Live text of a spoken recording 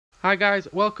Hi guys,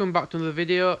 welcome back to another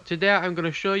video. Today I'm going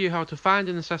to show you how to find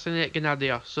and assassinate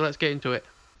Gennadios, so let's get into it.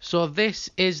 So this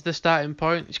is the starting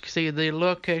point. As you can see the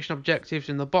location objectives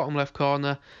in the bottom left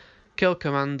corner: kill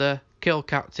commander, kill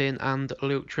captain and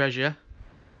loot treasure.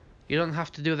 You don't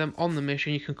have to do them on the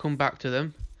mission, you can come back to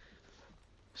them.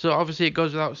 So obviously it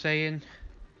goes without saying,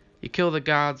 you kill the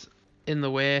guards in the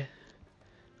way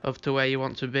to where you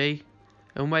want to be.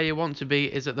 And where you want to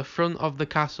be is at the front of the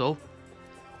castle,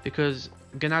 because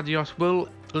Gennadios will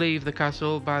leave the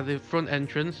castle by the front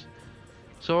entrance.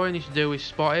 So all you need to do is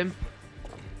spot him.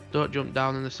 Don't jump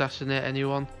down and assassinate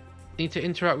anyone. You need to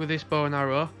interact with this bow and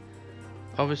arrow.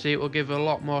 Obviously it will give a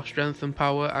lot more strength and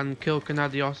power and kill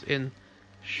Gennadios in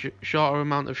shorter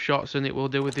amount of shots than it will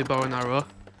do with the bow and arrow.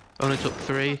 Only took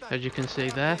 3, as you can see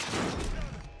there.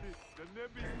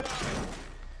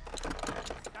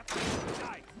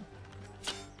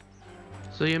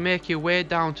 So you make your way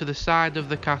down to the side of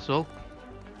the castle.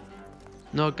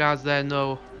 No guards there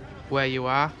know where you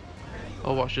are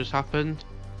or what's just happened,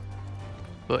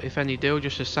 but if any do,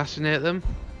 just assassinate them.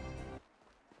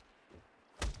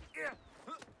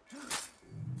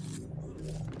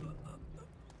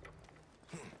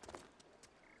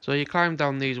 So you climb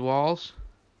down these walls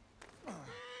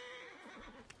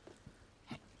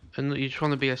and you just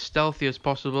want to be as stealthy as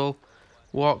possible.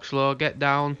 Walk slow, get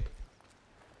down.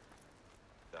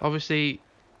 Obviously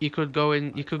you could go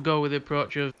with the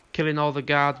approach of killing all the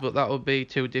guards, but that would be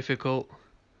too difficult.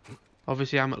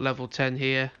 Obviously I'm at level 10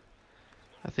 here.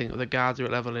 I think the guards are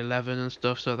at level 11 and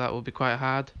stuff, so that would be quite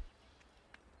hard.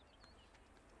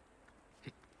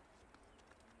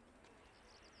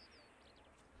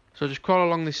 So just crawl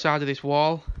along this side of this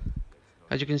wall.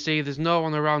 As you can see, there's no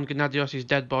one around Gennadios'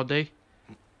 dead body.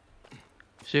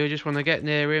 So you just want to get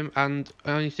near him, and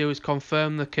all you need to do is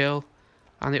confirm the kill,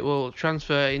 and it will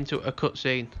transfer into a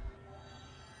cutscene.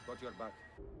 Got your back.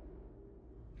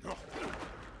 No.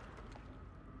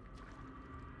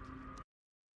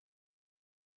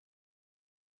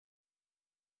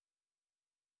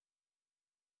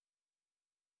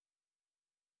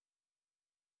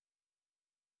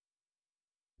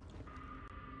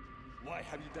 Why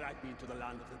have you dragged me into the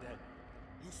land of the dead?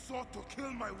 You sought to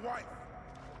kill my wife.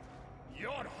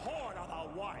 Your whore of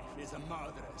a wife is a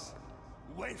murderess,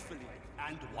 willfully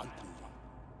and wantonly.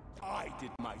 I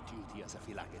did my duty as a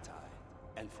phylacetide,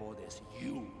 and for this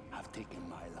you have taken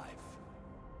my life.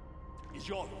 Is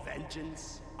your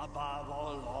vengeance above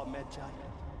all law, Medjay?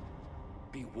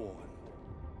 Be warned,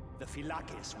 the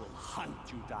Phylakes will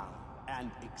hunt you down and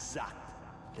exact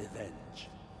revenge.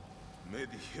 May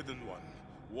the Hidden One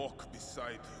walk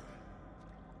beside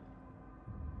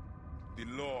you.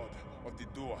 The Lord of the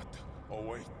Duat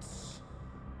awaits.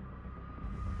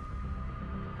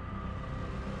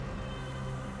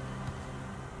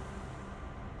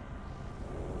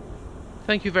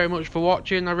 Thank you very much for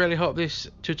watching. I really hope this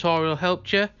tutorial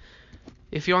helped you.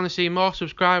 If you want to see more,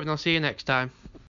 subscribe and I'll see you next time.